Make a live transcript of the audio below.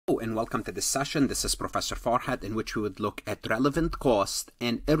and welcome to this session. This is Professor Farhat, in which we would look at relevant cost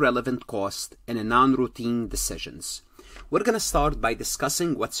and irrelevant cost in a non-routine decisions. We're going to start by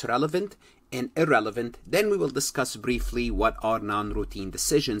discussing what's relevant and irrelevant. Then we will discuss briefly what are non-routine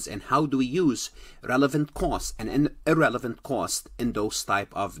decisions and how do we use relevant cost and irrelevant cost in those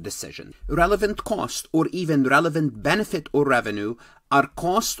type of decisions. Relevant cost or even relevant benefit or revenue are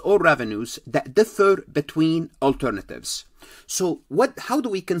costs or revenues that differ between alternatives. So how do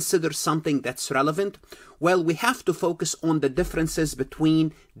we consider something that's relevant? Well, we have to focus on the differences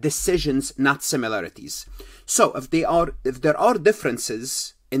between decisions, not similarities. So if there are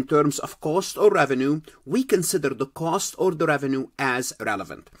differences in terms of cost or revenue, we consider the cost or the revenue as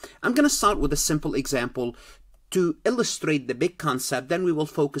relevant. I'm going to start with a simple example to illustrate the big concept. Then we will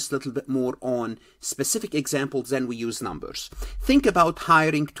focus a little bit more on specific examples, then we use numbers. Think about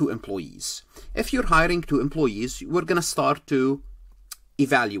hiring 2 employees. If you're hiring 2 employees, we're going to start to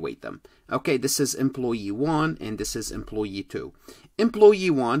evaluate them. Okay, this is employee 1 and this is employee 2. Employee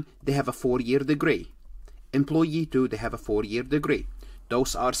 1, they have a 4-year degree. Employee 2, they have a 4-year degree.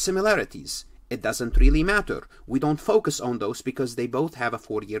 Those are similarities. It doesn't really matter. We don't focus on those because they both have a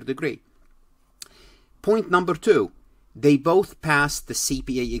 4-year degree. Point number 2, they both passed the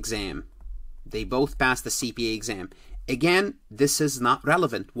CPA exam. They both passed the CPA exam. Again, this is not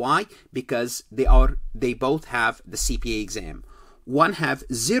relevant. Why? Because they both have the CPA exam. One have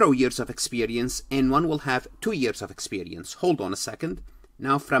 0 years of experience and one will have 2 years of experience. Hold on a second.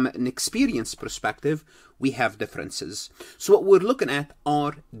 Now, from an experience perspective, we have differences. So what we're looking at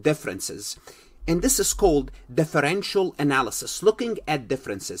are differences. And this is called differential analysis, looking at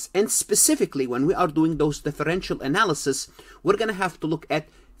differences. And specifically, when we are doing those differential analysis, we're going to have to look at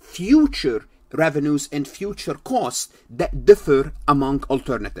future revenues and future costs that differ among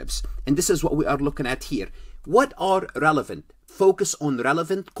alternatives. And this is what we are looking at here. What are relevant? Focus on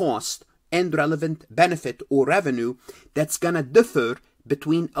relevant cost and relevant benefit or revenue that's going to differ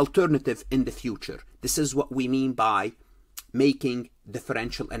between alternative in the future. This is what we mean by making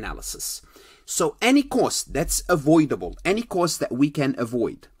differential analysis. So any cost that's avoidable, any cost that we can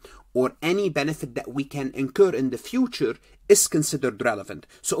avoid, or any benefit that we can incur in the future is considered relevant.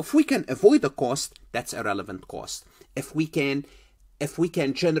 So if we can avoid a cost, that's a relevant cost. If we can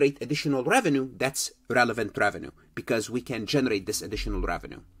generate additional revenue, that's relevant revenue because we can generate this additional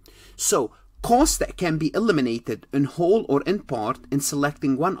revenue. So costs that can be eliminated in whole or in part in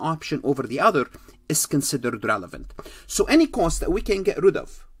selecting one option over the other is considered relevant. So any cost that we can get rid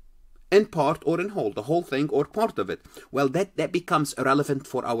of in part or in whole, the whole thing or part of it, well, that becomes irrelevant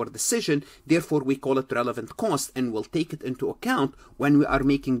for our decision. Therefore, we call it relevant cost and we'll take it into account when we are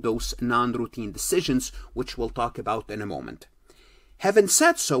making those non-routine decisions, which we'll talk about in a moment. Having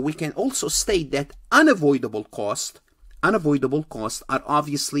said so, we can also state that unavoidable costs are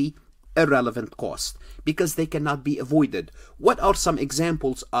obviously irrelevant cost because they cannot be avoided. What are some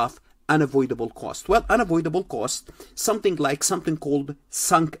examples of unavoidable cost? Well, unavoidable cost, something called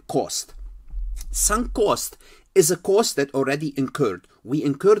sunk cost. Sunk cost is a cost that already incurred. We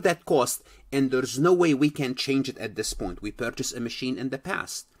incurred that cost and there's no way we can change it at this point. We purchased a machine in the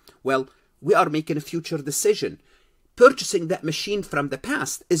past. Well, we are making a future decision. Purchasing that machine from the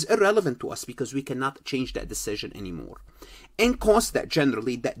past is irrelevant to us because we cannot change that decision anymore. And costs that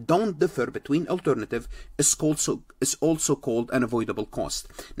don't differ between alternative is also called unavoidable cost.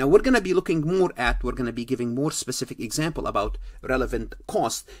 Now we're going to be giving more specific example about relevant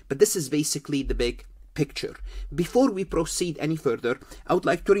cost, but this is basically the big picture. Before we proceed any further, I would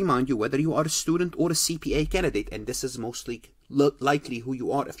like to remind you, whether you are a student or a CPA candidate, and this is mostly likely who you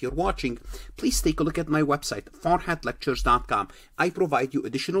are if you're watching, please take a look at my website, farhatlectures.com. I provide you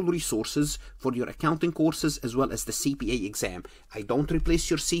additional resources for your accounting courses as well as the CPA exam. I don't replace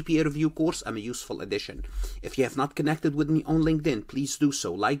your CPA review course. I'm a useful addition. If you have not connected with me on LinkedIn, please do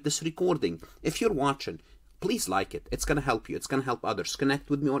so. Like this recording. If you're watching, please like it. It's going to help you. It's going to help others. Connect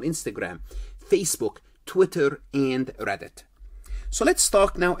with me on Instagram, Facebook, Twitter, and Reddit. So let's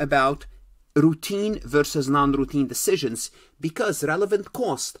talk now about routine versus non-routine decisions, because relevant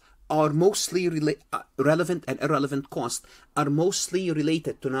costs are mostly relevant and irrelevant costs are mostly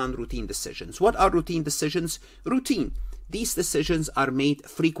related to non-routine decisions. What are routine decisions? Routine. These decisions are made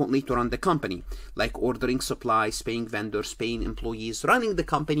frequently to run the company, like ordering supplies, paying vendors, paying employees, running the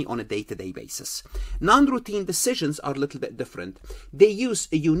company on a day-to-day basis. Non-routine decisions are a little bit different. They use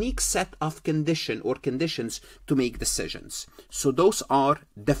a unique set of conditions to make decisions. So those are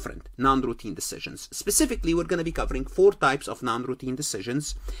different non-routine decisions. Specifically, we're going to be covering 4 types of non-routine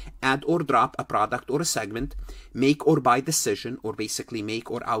decisions: add or drop a product or a segment, make or buy decision, or basically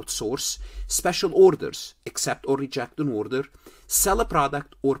make or outsource, special orders, accept or reject an order, order, sell a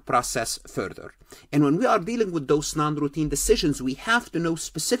product, or process further. And when we are dealing with those non-routine decisions, we have to know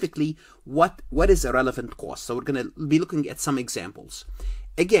specifically what is a relevant cost. So we're going to be looking at some examples.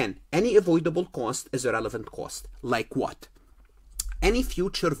 Again, any avoidable cost is a relevant cost. Like what? Any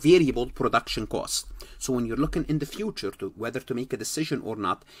future variable production cost. So when you're looking in the future to whether to make a decision or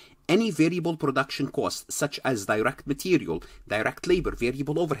not, any variable production cost, such as direct material, direct labor,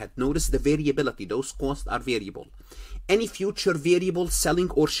 variable overhead. Notice the variability. Those costs are variable. Any future variable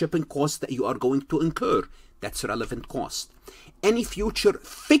selling or shipping cost that you are going to incur, that's relevant cost. Any future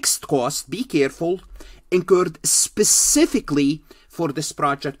fixed cost, be careful, incurred specifically for this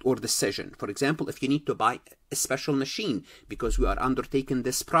project or decision. For example, if you need to buy a special machine because we are undertaking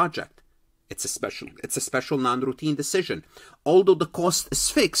this project, it's a special non-routine decision. Although the cost is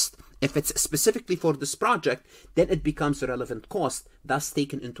fixed, if it's specifically for this project, then it becomes a relevant cost, thus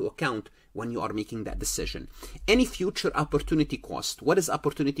taken into account when you are making that decision. Any future opportunity cost. What is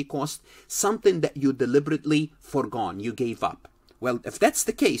opportunity cost? Something that you deliberately forgone, you gave up. Well, if that's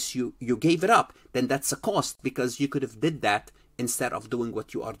the case, you gave it up, then that's a cost because you could have did that instead of doing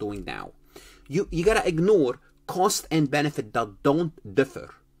what you are doing now. You gotta ignore cost and benefit that don't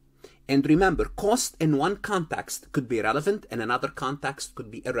differ. And remember, cost in one context could be relevant and another context could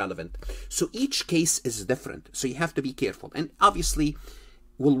be irrelevant. So each case is different. So you have to be careful. And obviously,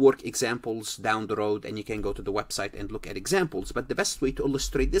 we'll work examples down the road and you can go to the website and look at examples. But the best way to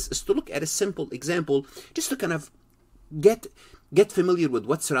illustrate this is to look at a simple example just to kind of get familiar with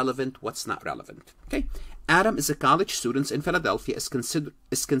what's relevant, what's not relevant. Okay? Adam is a college student in Philadelphia, is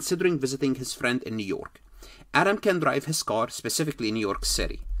considering visiting his friend in New York. Adam can drive his car, specifically in New York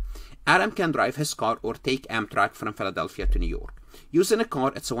City. Adam can drive his car or take Amtrak from Philadelphia to New York. Using a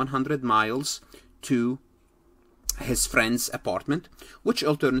car, it's 100 miles to his friend's apartment. Which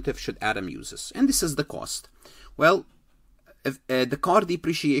alternative should Adam use? And this is the cost. Well, if, the car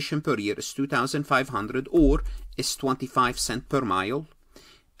depreciation per year is $2,500 or is 25 cents per mile.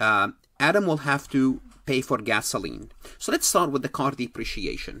 Adam will have to pay for gasoline. So let's start with the car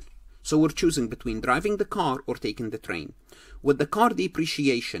depreciation. So we're choosing between driving the car or taking the train. Would the car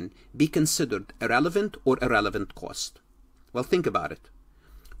depreciation be considered a relevant or irrelevant cost? Well, think about it.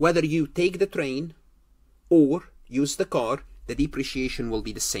 Whether you take the train or use the car, the depreciation will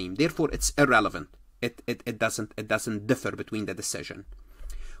be the same. Therefore, it's irrelevant. It doesn't differ between the decision.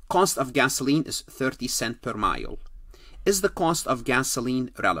 Cost of gasoline is 30 cents per mile. Is the cost of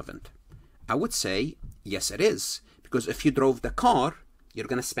gasoline relevant? I would say yes, it is. Because if you drove the car, you're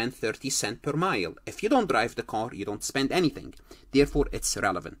going to spend 30 cents per mile. If you don't drive the car, you don't spend anything. Therefore, it's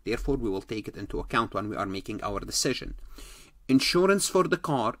relevant. Therefore, we will take it into account when we are making our decision. Insurance for the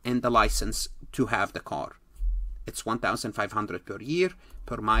car and the license to have the car. It's $1,500 per year.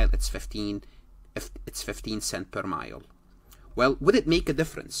 Per mile, it's 15 cents per mile. Well, would it make a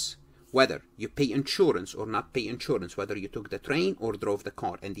difference whether you pay insurance or not pay insurance, whether you took the train or drove the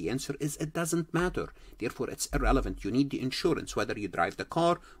car? And the answer is it doesn't matter. Therefore, it's irrelevant. You need the insurance whether you drive the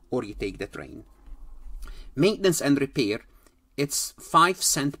car or you take the train. Maintenance and repair, it's 5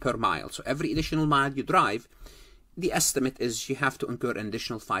 cents per mile. So every additional mile you drive, the estimate is you have to incur an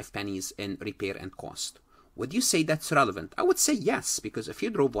additional 5 pennies in repair and cost. Would you say that's relevant? I would say yes, because if you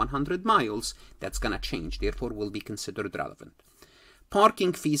drove 100 miles, that's going to change. Therefore, will be considered relevant.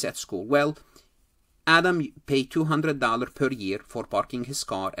 Parking fees at school. Well, Adam paid $200 per year for parking his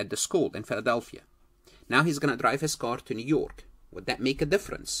car at the school in Philadelphia. Now he's going to drive his car to New York. Would that make a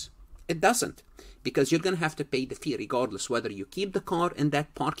difference? It doesn't, because you're going to have to pay the fee regardless whether you keep the car in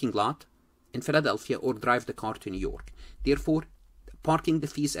that parking lot in Philadelphia or drive the car to New York. Therefore, parking the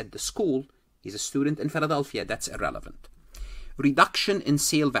fees at the school, he's a student in Philadelphia, that's irrelevant. Reduction in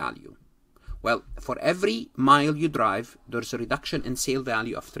sale value. Well, for every mile you drive, there's a reduction in sale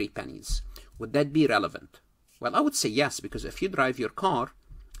value of 3 pennies. Would that be relevant? Well, I would say yes, because if you drive your car,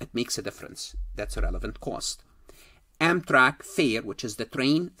 it makes a difference. That's a relevant cost. Amtrak fare, which is the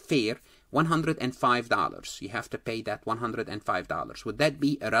train fare, $105. You have to pay that $105. Would that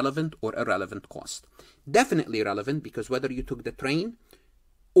be a relevant or irrelevant cost? Definitely relevant, because whether you took the train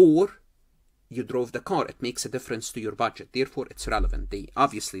or you drove the car, it makes a difference to your budget. Therefore, it's relevant.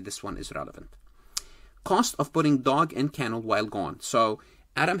 Obviously, this one is relevant. Cost of putting dog in kennel while gone. So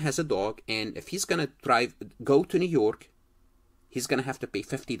Adam has a dog, and if he's going to go to New York, he's going to have to pay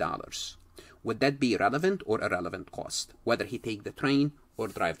 $50. Would that be relevant or irrelevant cost, whether he take the train or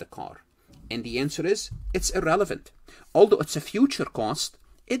drive the car? And the answer is, it's irrelevant. Although it's a future cost,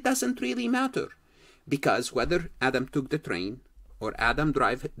 it doesn't really matter, because whether Adam took the train or Adam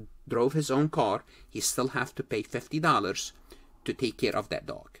drove his own car, he still have to pay $50 to take care of that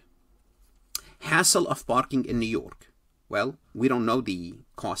dog. Hassle of parking in New York. Well, we don't know the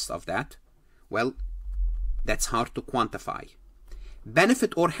cost of that. Well, that's hard to quantify.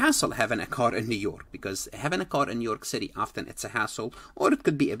 Benefit or hassle having a car in New York, because having a car in New York City, often it's a hassle or it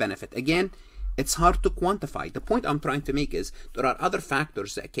could be a benefit. Again, it's hard to quantify. The point I'm trying to make is there are other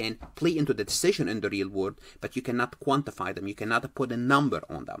factors that can play into the decision in the real world, but you cannot quantify them. You cannot put a number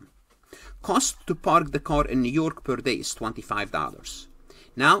on them. Cost to park the car in New York per day is $25.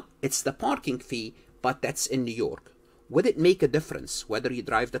 Now, it's the parking fee, but that's in New York. Would it make a difference whether you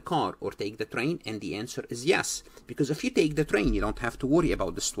drive the car or take the train? And the answer is yes, because if you take the train, you don't have to worry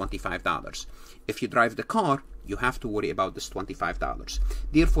about this $25. If you drive the car, you have to worry about this $25.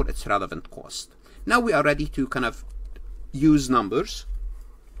 Therefore, it's relevant cost. Now we are ready to kind of use numbers.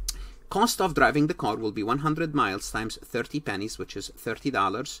 Cost of driving the car will be 100 miles times 30 pennies, which is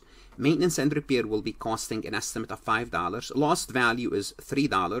 $30. Maintenance and repair will be costing an estimate of $5. Lost value is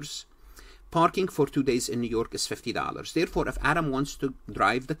 $3. Parking for 2 days in New York is $50. Therefore, if Adam wants to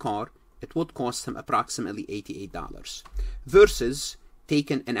drive the car, it would cost him approximately $88. Versus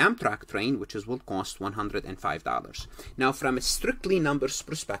taking an Amtrak train, which will cost $105. Now, from a strictly numbers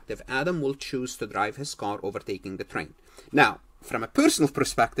perspective, Adam will choose to drive his car over taking the train. Now, from a personal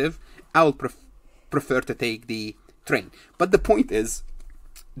perspective, I will prefer to take the train. But the point is,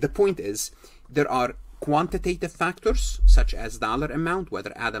 there are quantitative factors such as dollar amount,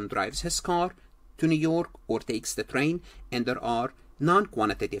 whether Adam drives his car to New York or takes the train, and there are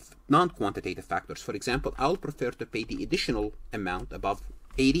non-quantitative factors. For example, I'll prefer to pay the additional amount above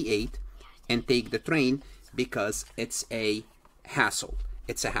 88 and take the train because it's a hassle.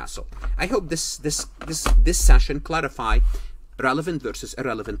 It's a hassle. I hope this session clarify relevant versus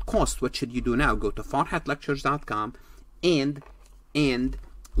irrelevant cost. What should you do now? Go to farhatlectures.com and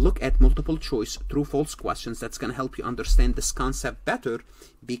look at multiple choice true false questions. That's going to help you understand this concept better,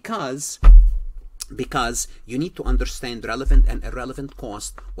 because you need to understand relevant and irrelevant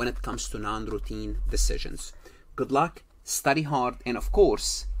cost when it comes to non-routine decisions. Good luck, study hard, and of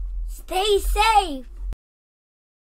course, stay safe.